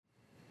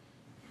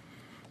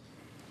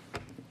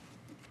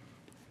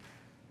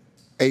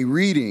A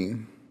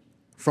reading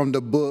from the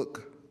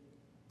book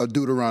of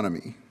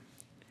Deuteronomy.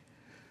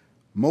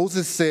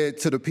 Moses said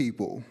to the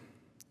people,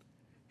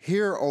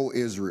 "Hear, O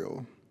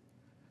Israel,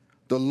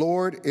 the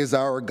Lord is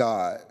our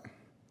God,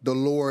 the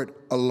Lord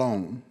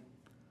alone.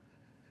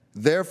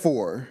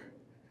 Therefore,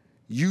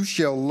 you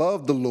shall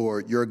love the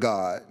Lord your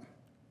God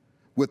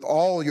with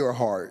all your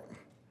heart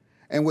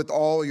and with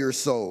all your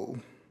soul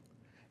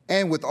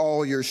and with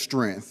all your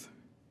strength.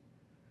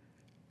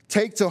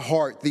 Take to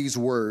heart these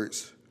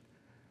words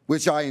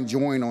which I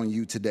enjoin on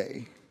you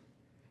today.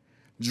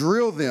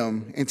 Drill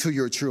them into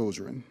your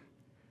children.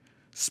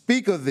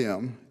 Speak of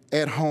them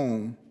at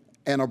home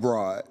and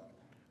abroad,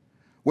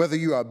 whether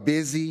you are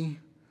busy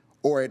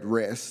or at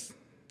rest.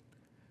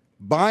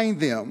 Bind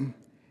them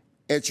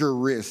at your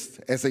wrist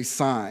as a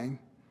sign,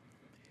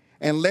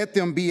 and let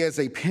them be as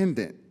a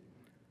pendant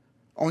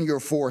on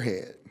your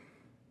forehead.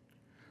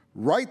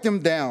 Write them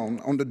down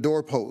on the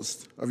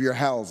doorposts of your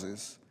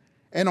houses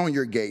and on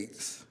your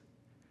gates.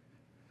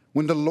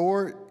 When the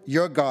Lord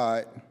your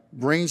God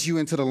brings you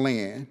into the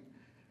land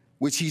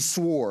which he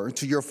swore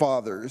to your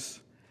fathers,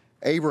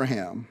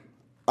 Abraham,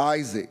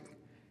 Isaac,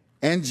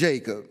 and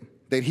Jacob,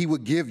 that he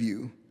would give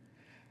you,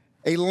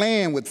 a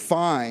land with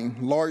fine,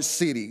 large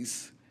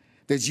cities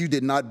that you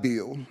did not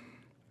build,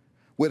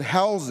 with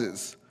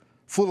houses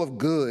full of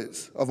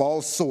goods of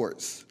all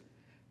sorts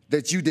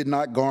that you did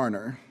not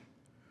garner,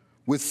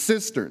 with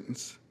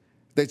cisterns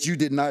that you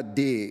did not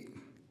dig,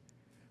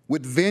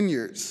 with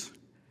vineyards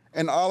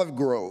and olive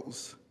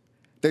groves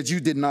that you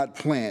did not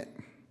plant.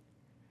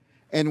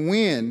 And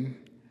when,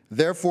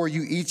 therefore,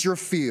 you eat your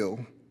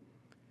fill,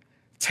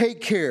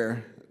 take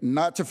care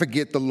not to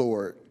forget the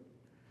Lord,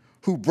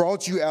 who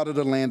brought you out of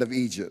the land of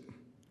Egypt,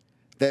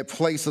 that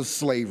place of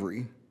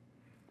slavery.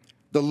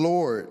 The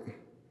Lord,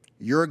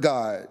 your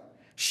God,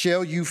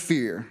 shall you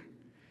fear,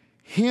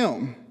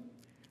 him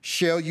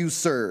shall you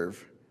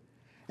serve,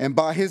 and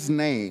by his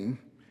name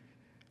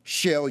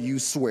shall you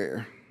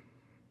swear."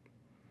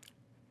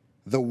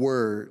 The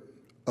word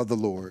of the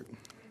Lord.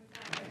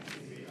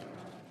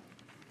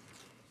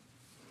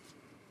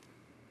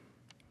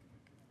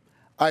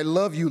 I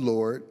love you,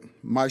 Lord,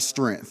 my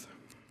strength.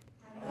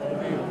 I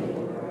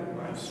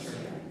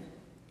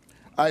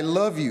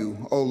love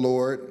you, O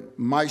Lord,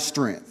 my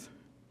strength.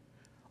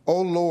 O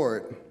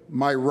Lord,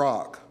 my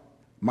rock,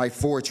 my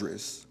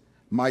fortress,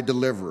 my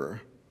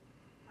deliverer.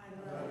 I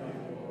love you,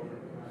 Lord,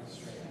 my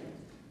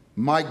strength.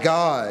 My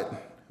God,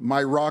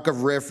 my rock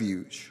of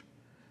refuge,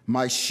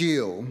 my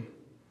shield,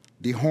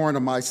 the horn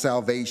of my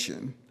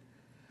salvation,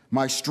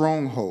 my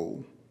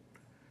stronghold.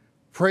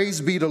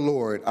 Praise be the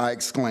Lord, I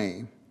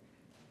exclaim,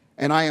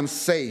 and I am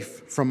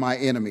safe from my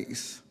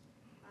enemies.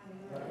 I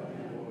love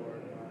you,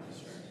 Lord, my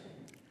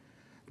strength.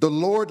 The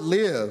Lord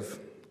live,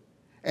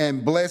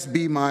 and blessed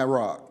be my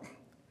rock,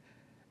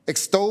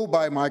 extolled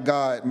by my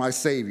God, my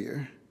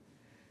Savior.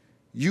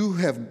 You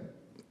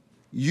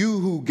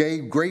who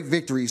gave great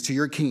victories to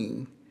your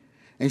king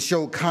and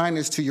showed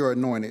kindness to your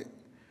anointed,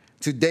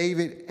 to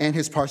David and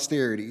his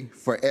posterity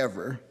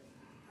forever.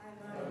 I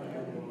love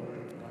you,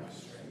 Lord, my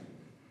strength.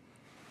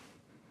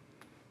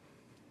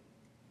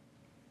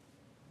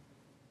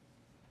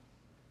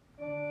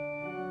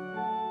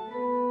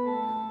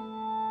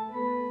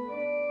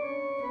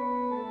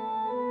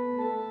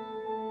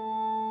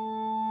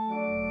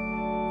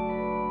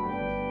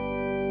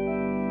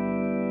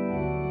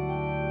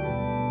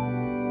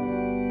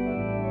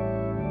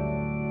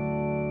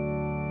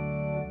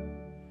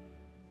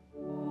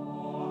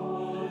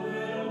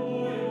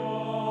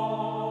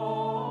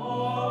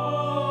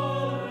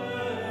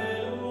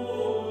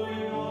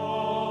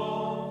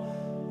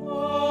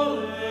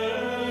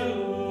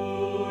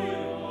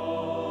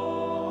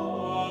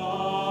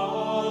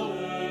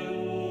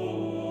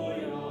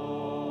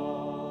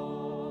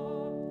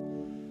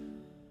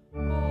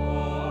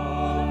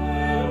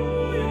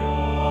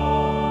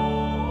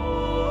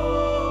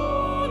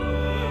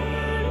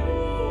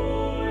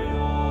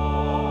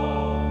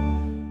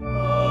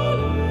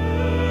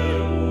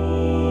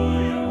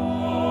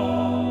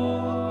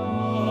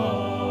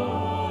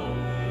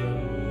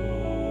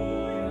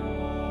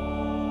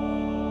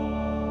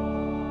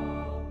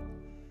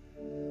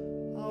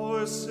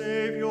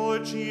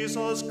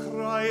 Jesus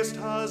Christ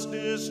has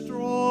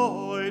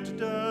destroyed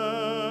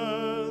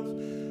death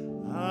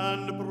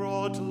and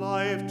brought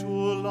life to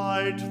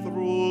light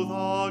through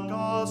the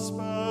gospel.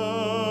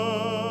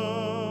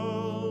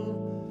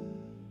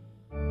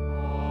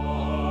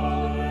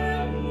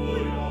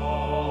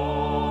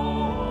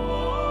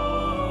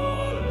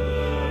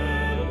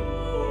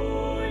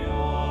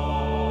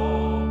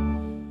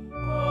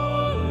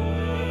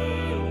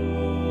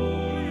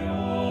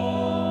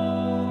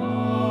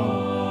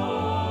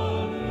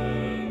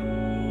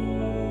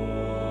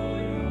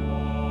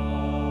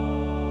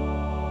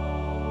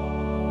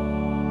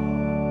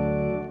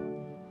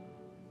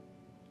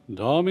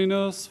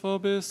 Dominus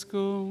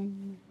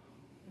vobiscum.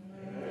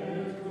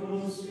 Et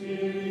cum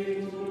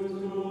spiritu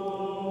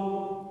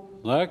tuo.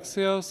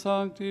 Lectio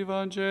Sancti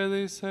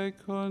Evangelii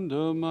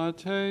secundum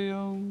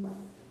Matteum.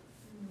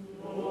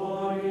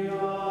 Gloria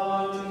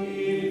a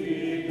te,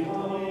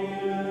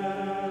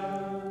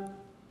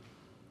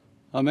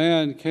 A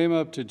man came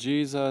up to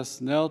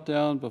Jesus, knelt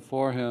down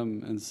before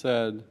him, and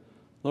said,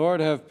 "Lord,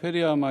 have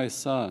pity on my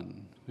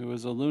son, who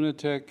is a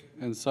lunatic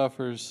and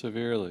suffers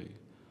severely.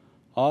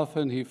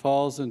 Often he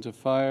falls into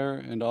fire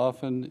and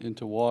often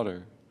into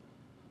water.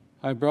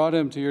 I brought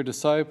him to your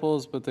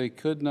disciples, but they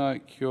could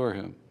not cure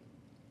him."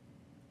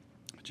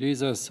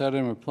 Jesus said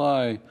in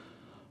reply,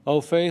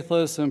 "O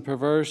faithless and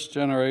perverse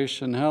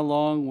generation, how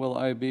long will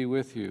I be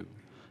with you?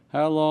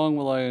 How long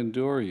will I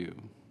endure you?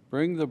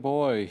 Bring the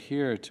boy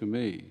here to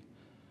me."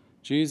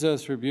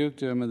 Jesus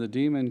rebuked him, and the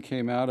demon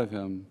came out of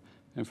him,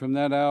 and from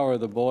that hour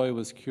the boy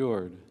was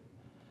cured.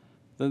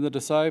 Then the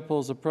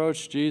disciples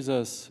approached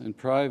Jesus in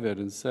private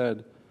and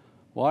said,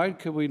 "Why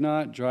could we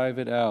not drive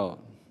it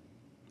out?"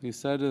 He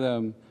said to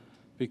them,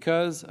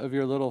 "Because of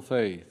your little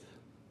faith.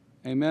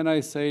 Amen,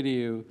 I say to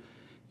you,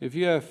 if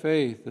you have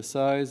faith the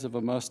size of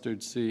a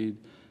mustard seed,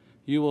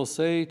 you will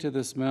say to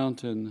this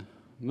mountain,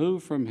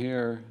 'Move from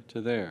here to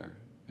there,'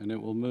 and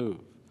it will move.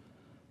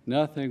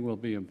 Nothing will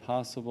be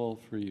impossible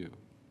for you."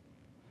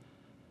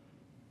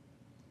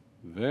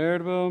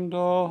 Verbum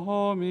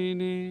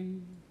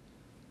Domini.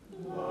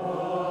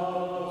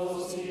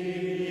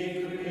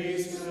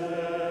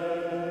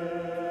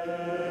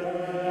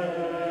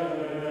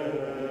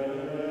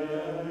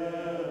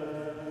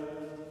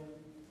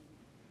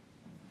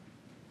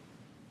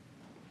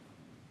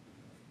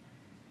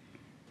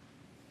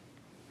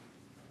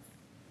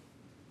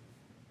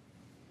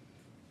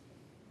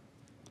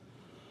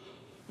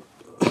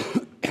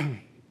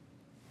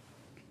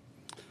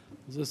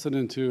 I was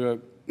listening to a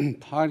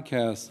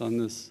podcast on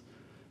this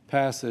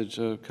passage,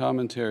 a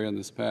commentary on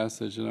this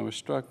passage, and I was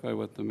struck by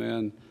what the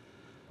man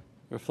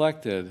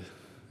reflected.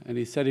 And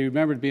he said he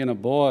remembered being a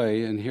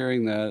boy and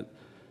hearing that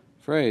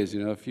phrase,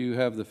 if you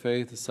have the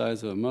faith the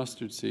size of a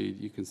mustard seed,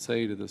 you can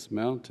say to this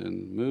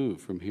mountain, "Move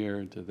from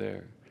here to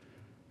there."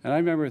 And I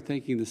remember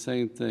thinking the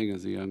same thing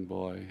as a young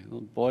boy.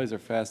 Little boys are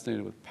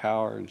fascinated with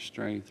power and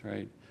strength,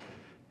 right?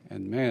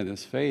 And man,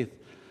 this faith,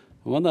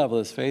 on one level,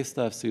 this faith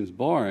stuff seems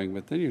boring,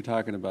 but then you're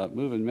talking about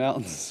moving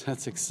mountains.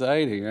 That's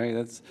exciting, right?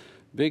 That's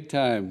big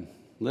time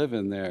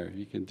living there.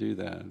 You can do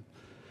that.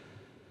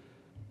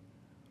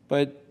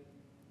 But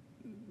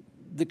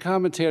the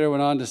commentator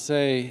went on to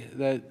say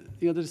that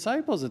the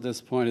disciples at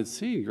this point had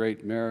seen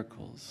great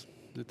miracles,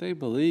 that they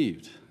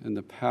believed in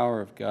the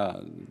power of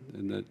God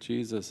and that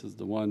Jesus is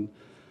the one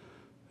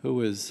who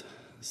was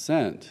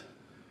sent.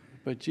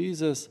 But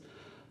Jesus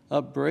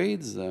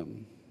upbraids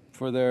them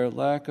for their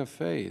lack of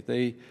faith.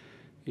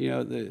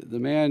 The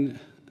man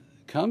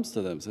comes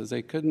to them, says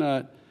they could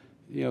not,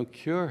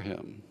 cure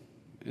him.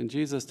 And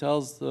Jesus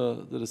tells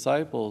the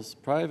disciples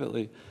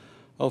privately,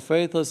 "O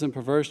faithless and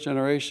perverse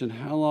generation,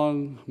 how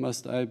long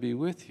must I be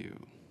with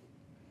you?"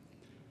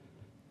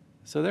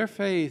 So their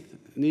faith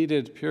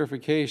needed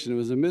purification. It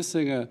was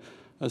missing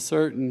a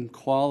certain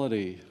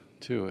quality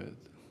to it.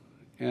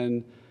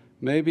 And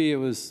maybe it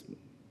was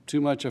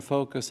too much a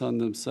focus on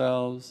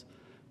themselves,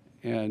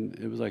 and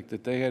it was like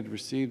that they had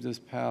received this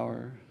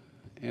power.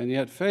 And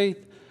yet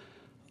faith,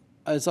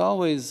 as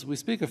always, we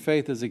speak of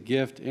faith as a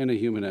gift and a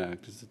human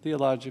act. It's a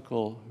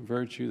theological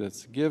virtue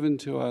that's given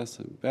to us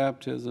in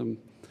baptism.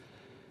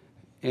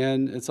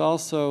 And it's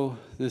also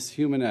this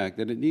human act,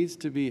 that it needs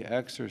to be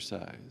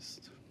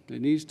exercised.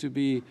 It needs to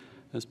be,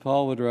 as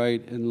Paul would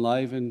write,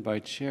 enlivened by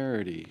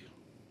charity.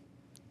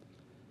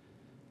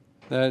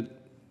 That,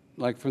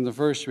 like from the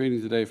first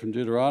reading today from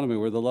Deuteronomy,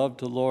 where love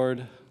the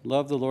Lord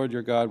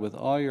your God with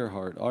all your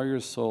heart, all your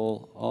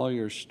soul, all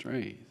your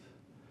strength.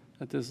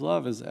 That this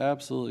love is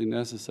absolutely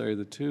necessary.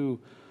 The two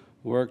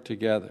work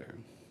together.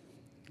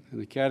 And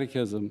the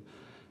Catechism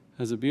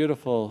has a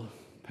beautiful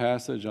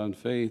passage on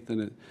faith, and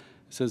it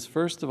says,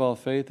 first of all,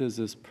 faith is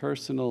this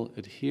personal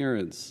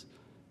adherence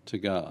to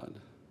God,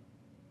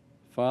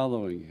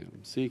 following Him,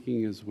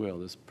 seeking His will.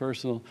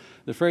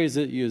 The phrase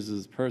it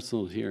uses is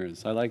personal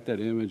adherence. I like that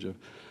image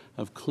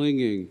of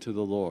clinging to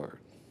the Lord.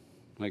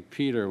 Like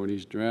Peter, when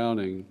he's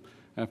drowning,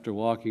 after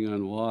walking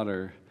on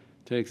water,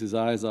 takes his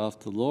eyes off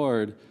the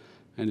Lord,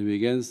 and he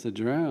begins to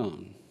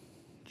drown.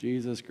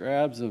 Jesus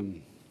grabs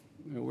him.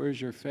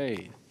 "Where's your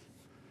faith?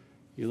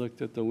 You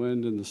looked at the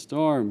wind and the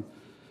storm.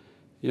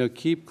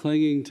 Keep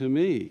clinging to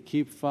me.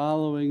 Keep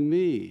following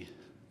me."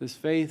 This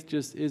faith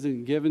just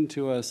isn't given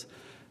to us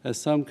as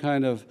some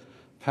kind of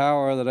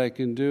power that I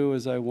can do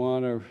as I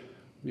want, or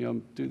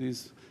do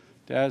these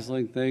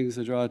dazzling things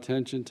to draw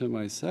attention to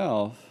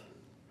myself.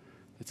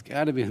 It's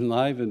got to be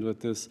enlivened with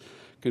this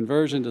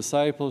conversion,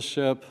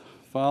 discipleship,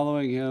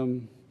 following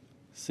Him,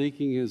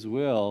 seeking His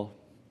will.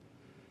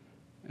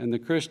 And the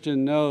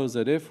Christian knows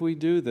that if we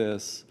do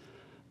this,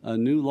 a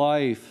new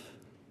life,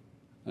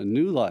 a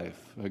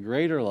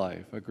greater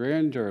life, a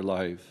grander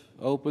life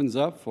opens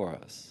up for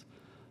us.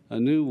 A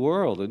new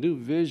world, a new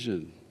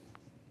vision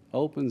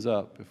opens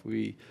up if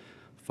we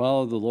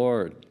follow the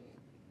Lord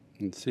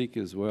and seek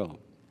His will.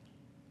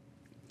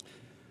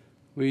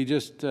 We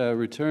just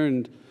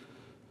returned,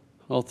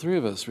 all three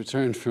of us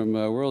returned from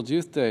World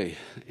Youth Day,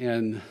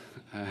 and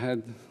I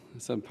had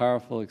some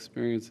powerful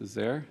experiences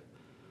there.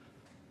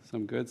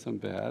 some good, some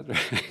bad,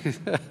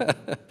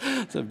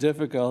 right? Some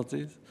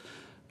difficulties.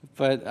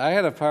 But I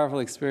had a powerful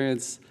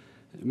experience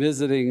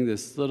visiting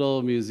this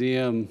little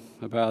museum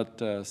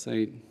about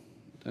St.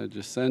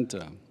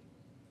 Jacinta.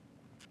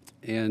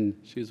 And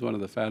she's one of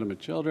the Fatima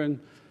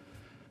children,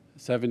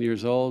 7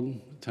 years old,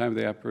 at the time of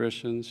the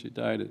apparitions. She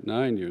died at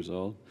 9 years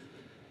old.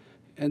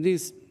 And the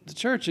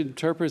church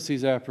interprets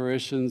these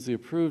apparitions, the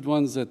approved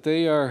ones, that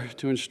they are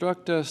to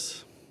instruct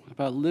us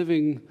about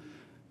living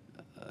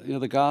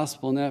the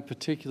gospel in that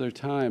particular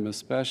time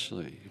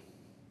especially.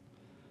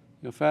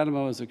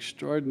 Fatima was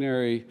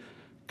extraordinary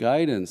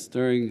guidance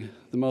during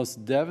the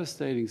most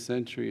devastating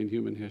century in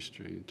human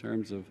history in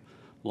terms of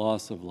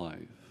loss of life.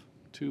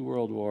 2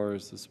 world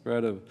wars, the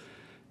spread of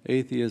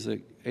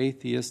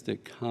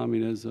atheistic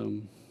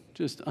communism,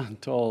 just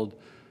untold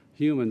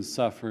human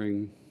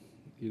suffering,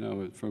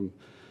 from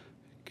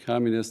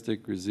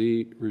communistic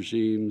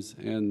regimes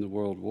and the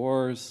world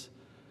wars.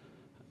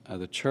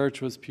 The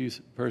church was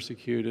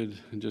persecuted,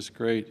 and just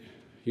great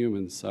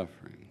human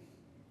suffering.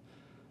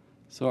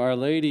 So Our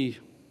Lady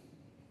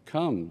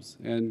comes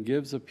and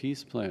gives a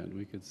peace plan,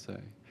 we could say.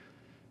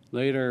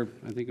 Later,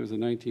 I think it was in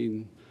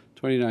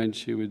 1929,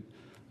 she would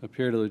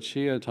appear to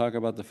Lucia, talk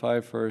about the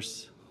 5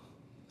 first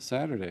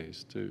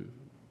Saturdays to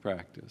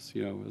practice,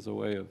 as a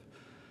way of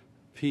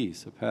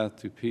peace, a path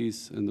to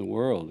peace in the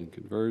world and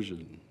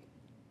conversion.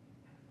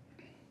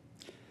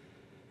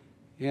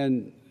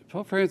 And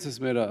Pope Francis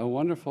made a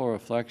wonderful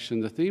reflection.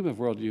 The theme of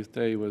World Youth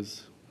Day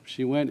was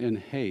she went in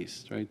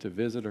haste, right, to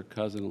visit her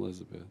cousin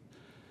Elizabeth.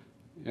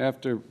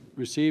 After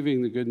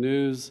receiving the good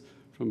news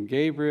from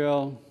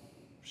Gabriel,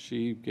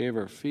 she gave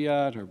her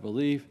fiat, her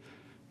belief,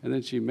 and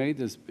then she made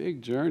this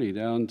big journey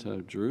down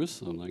to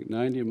Jerusalem, like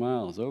 90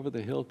 miles over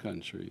the hill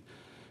country,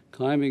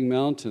 climbing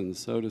mountains,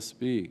 so to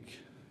speak,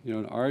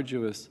 an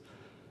arduous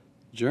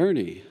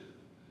journey.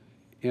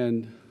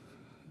 And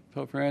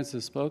Pope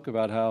Francis spoke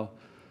about how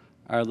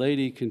Our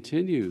Lady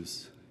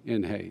continues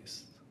in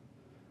haste,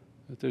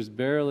 that there's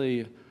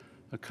barely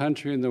a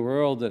country in the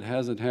world that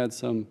hasn't had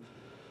some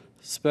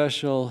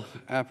special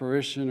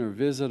apparition or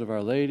visit of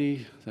Our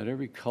Lady, that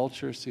every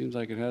culture seems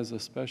like it has a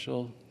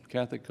special,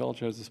 Catholic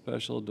culture has a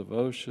special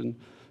devotion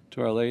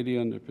to Our Lady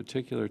under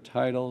particular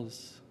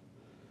titles,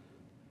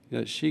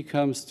 that she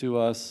comes to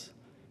us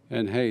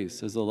in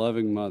haste as a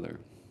loving mother.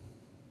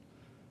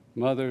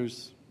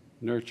 Mothers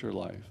nurture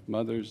life.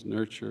 Mothers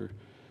nurture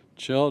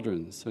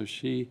children. So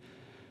she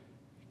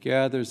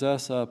gathers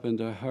us up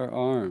into her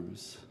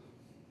arms.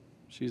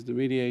 She's the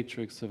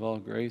mediatrix of all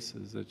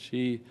graces, that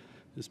she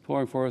is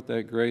pouring forth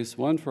that grace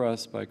won for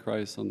us by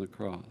Christ on the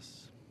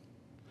cross.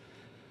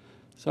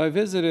 So we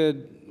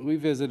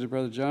visited,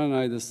 Brother John and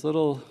I, this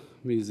little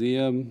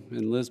museum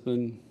in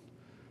Lisbon.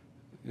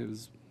 It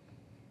was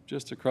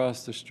just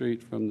across the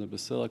street from the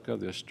Basilica of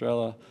the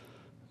Estrela,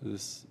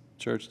 this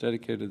church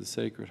dedicated to the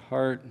Sacred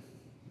Heart,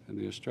 and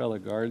the Estrela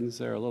Gardens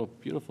there, a little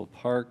beautiful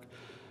park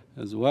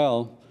as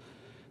well.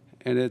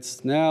 And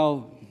it's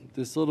now,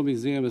 this little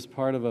museum is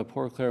part of a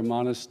Port Clare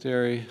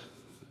Monastery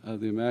of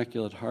the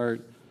Immaculate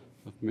Heart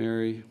of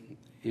Mary.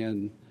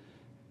 And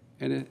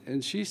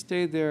she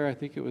stayed there, I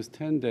think it was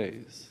 10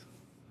 days.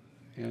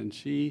 And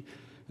she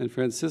and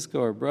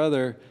Francisco, her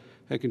brother,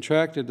 had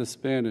contracted the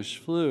Spanish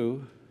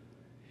flu.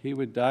 He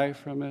would die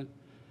from it.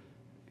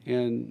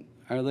 And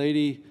Our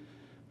Lady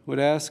would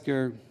ask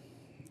her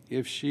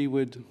if she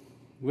would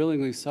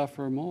willingly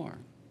suffer more.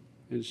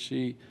 And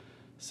she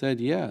said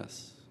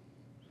yes.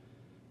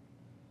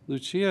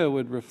 Lucia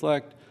would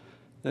reflect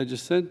that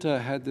Jacinta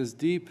had this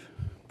deep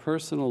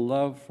personal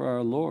love for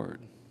our Lord,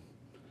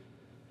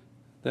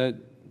 that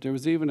there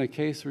was even a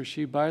case where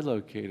she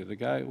bilocated a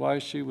guy.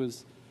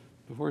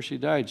 Before she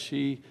died,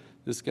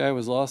 this guy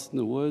was lost in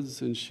the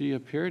woods, and she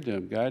appeared to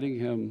him, guiding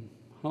him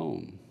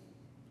home.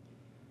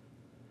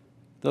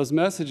 Those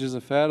messages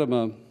of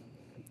Fatima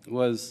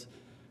was,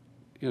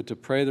 to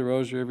pray the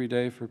rosary every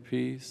day for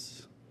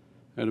peace,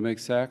 and to make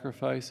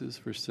sacrifices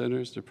for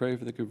sinners, to pray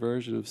for the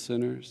conversion of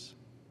sinners.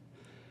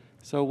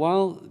 So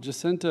while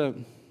Jacinta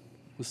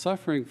was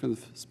suffering from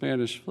the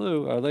Spanish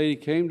flu, Our Lady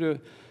came to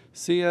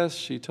see us.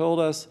 She told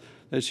us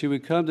that she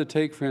would come to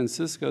take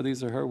Francisco,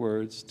 these are her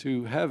words,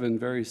 to heaven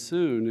very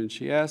soon. And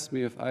she asked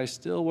me if I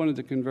still wanted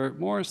to convert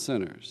more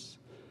sinners.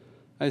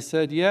 I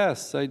said,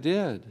 yes, I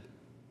did.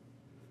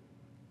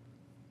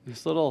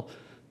 This little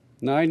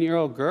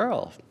 9-year-old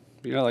girl,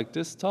 like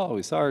this tall.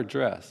 We saw her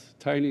dress,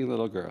 tiny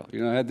little girl.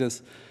 Had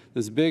this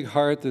big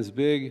heart, this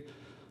big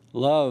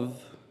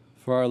love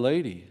for Our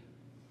Lady.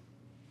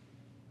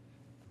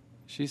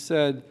 She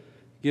said,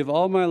 give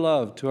all my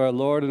love to our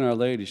Lord and Our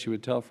Lady, she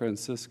would tell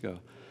Francisco,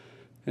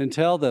 and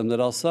tell them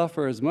that I'll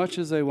suffer as much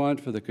as they want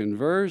for the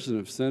conversion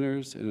of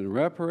sinners and in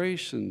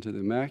reparation to the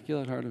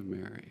Immaculate Heart of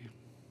Mary.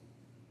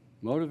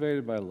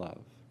 Motivated by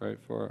love, right,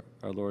 for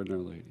our Lord and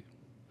Our Lady.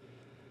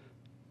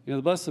 The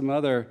Blessed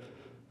Mother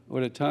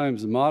would at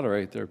times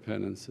moderate their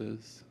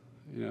penances,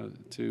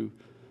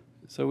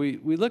 so we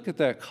look at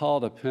that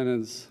call to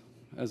penance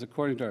as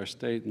according to our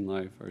state in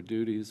life, our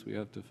duties we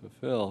have to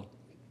fulfill.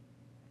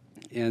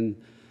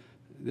 And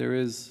there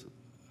is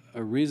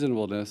a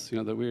reasonableness,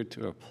 that we are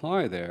to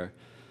apply there.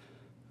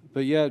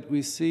 But yet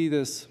we see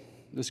this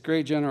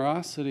great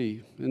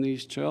generosity in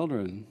these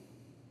children.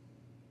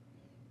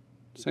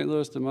 St.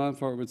 Louis de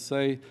Montfort would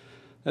say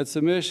that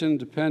submission,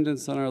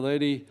 dependence on Our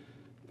Lady,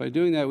 by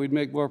doing that, we'd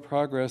make more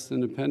progress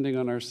than depending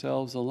on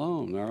ourselves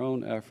alone, our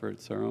own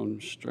efforts, our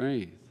own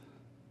strength.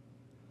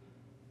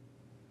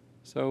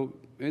 So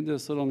in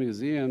this little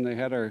museum, they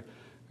had her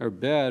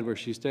bed where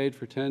she stayed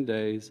for 10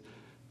 days.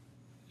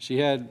 She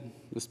had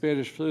the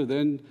Spanish flu.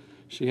 Then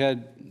she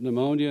had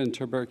pneumonia and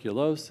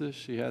tuberculosis.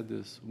 She had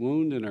this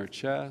wound in her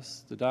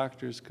chest. The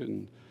doctors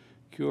couldn't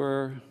cure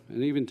her.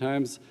 And even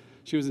times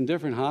she was in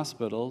different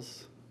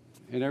hospitals.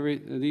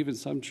 And even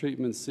some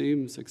treatments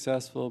seemed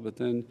successful, but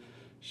then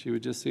she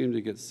would just seem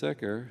to get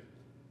sicker.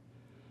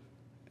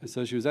 And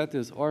so she was at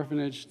this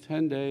orphanage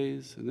 10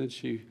 days, and then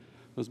she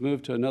was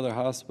moved to another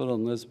hospital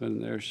in Lisbon,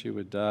 and there she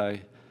would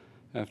die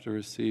after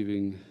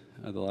receiving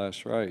the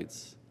last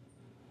rites.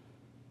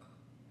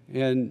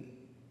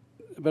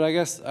 But I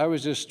guess I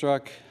was just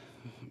struck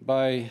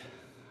by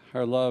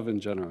her love and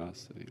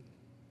generosity,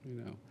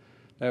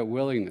 that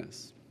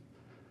willingness.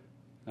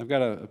 I've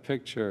got a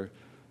picture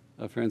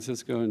of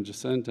Francisco and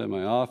Jacinta in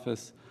my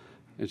office,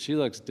 and she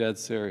looks dead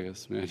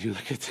serious, man. You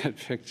look at that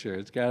picture,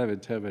 it's kind of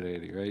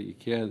intimidating, right? You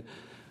can't,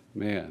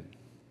 man.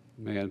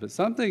 But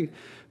something,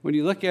 when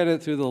you look at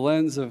it through the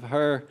lens of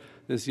her,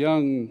 this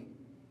young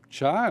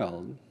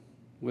child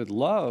with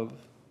love,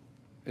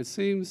 it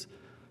seems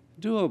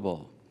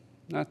doable.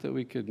 Not that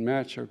we could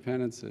match her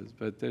penances,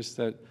 but just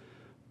that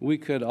we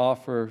could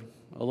offer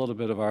a little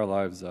bit of our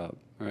lives up,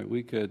 right?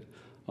 We could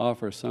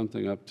offer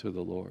something up to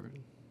the Lord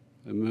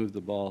and move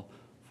the ball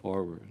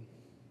forward.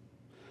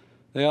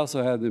 They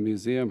also had in the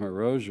museum her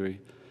rosary,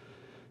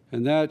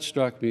 and that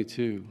struck me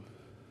too.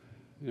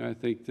 I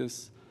think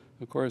this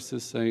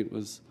saint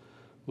was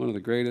one of the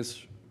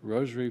greatest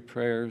rosary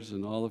prayers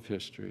in all of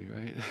history,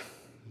 right?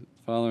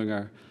 Following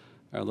our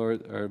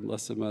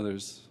Blessed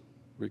Mother's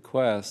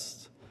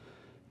request,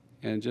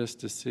 and just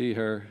to see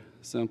her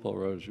simple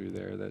rosary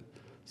there, that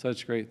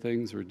such great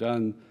things were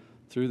done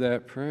through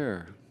that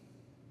prayer,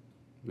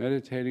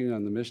 meditating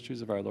on the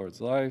mysteries of our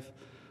Lord's life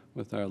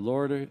with our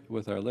Lord,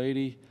 with Our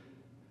Lady.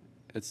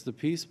 It's the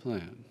peace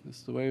plan.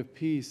 It's the way of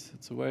peace.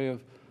 It's a way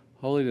of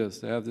holiness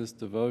to have this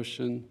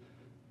devotion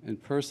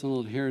and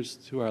personal adherence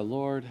to our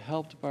Lord,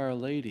 helped by Our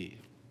Lady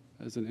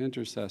as an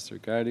intercessor,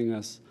 guiding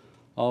us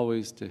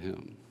always to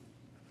Him.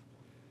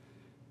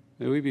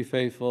 May we be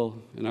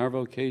faithful in our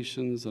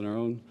vocations and our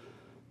own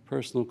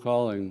personal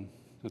calling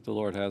that the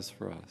Lord has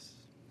for us.